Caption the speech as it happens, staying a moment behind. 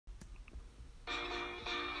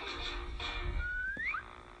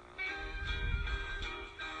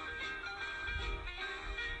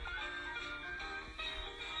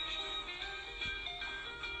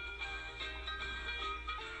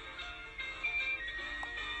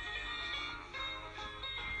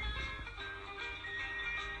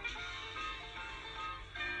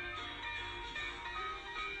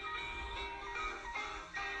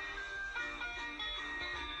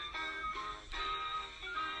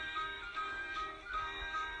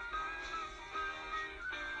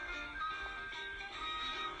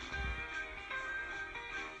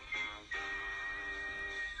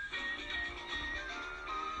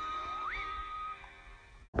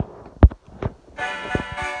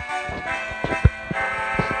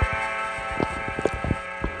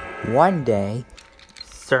One day,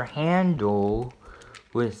 Sir Handel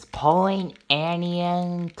was pulling Annie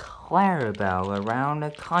and Clarabelle around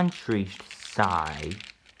the countryside.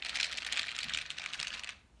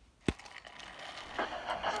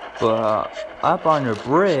 But up on the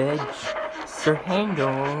bridge, Sir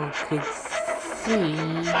Handel could see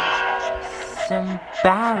some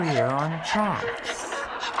barrier on the tracks.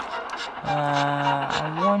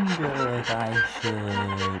 I wonder if I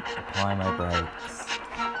should apply my brakes.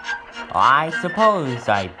 I suppose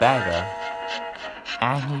I better.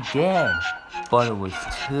 And he did, but it was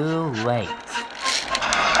too late.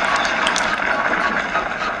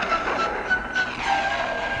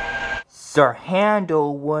 Sir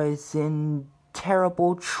Handel was in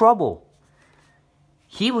terrible trouble.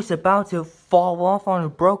 He was about to fall off on a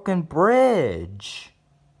broken bridge.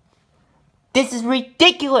 This is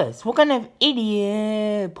ridiculous! What kind of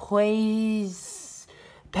idiot plays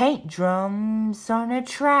paint drums on a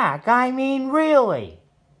track? I mean, really?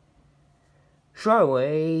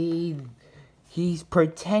 Surely he's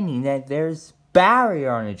pretending that there's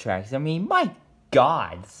barrier on the tracks. I mean, my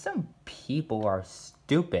God, some people are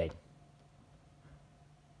stupid.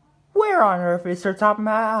 Where on earth is there talking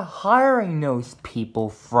about hiring those people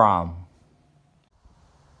from?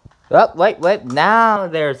 Oh, wait, now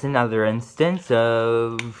there's another instance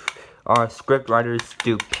of our scriptwriter's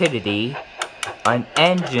stupidity. An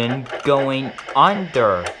engine going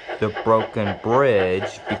under the broken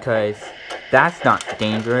bridge, because that's not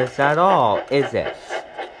dangerous at all, is it?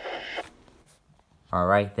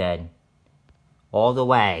 Alright then. All the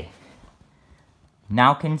way.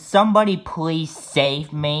 Now can somebody please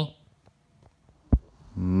save me?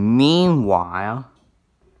 Meanwhile...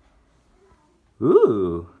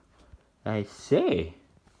 Ooh, I see.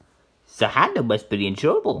 Sir Handel must be in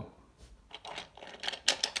trouble.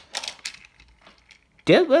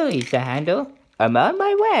 Don't worry, Sir Handel. I'm on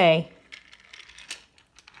my way.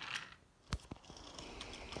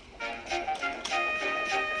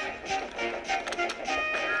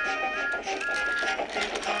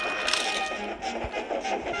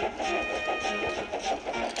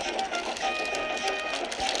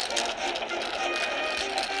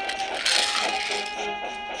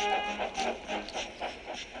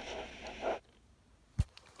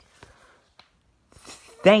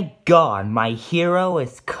 Thank God my hero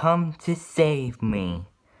has come to save me.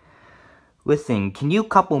 Listen, can you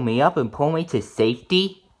couple me up and pull me to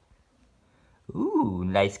safety? Ooh,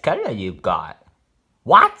 nice color you've got.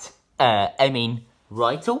 What? I mean,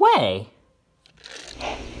 right away.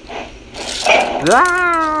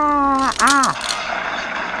 Ah!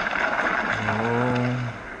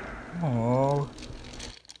 Oh.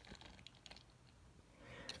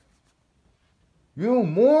 You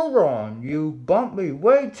moron! You bumped me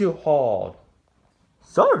way too hard.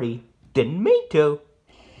 Sorry, didn't mean to.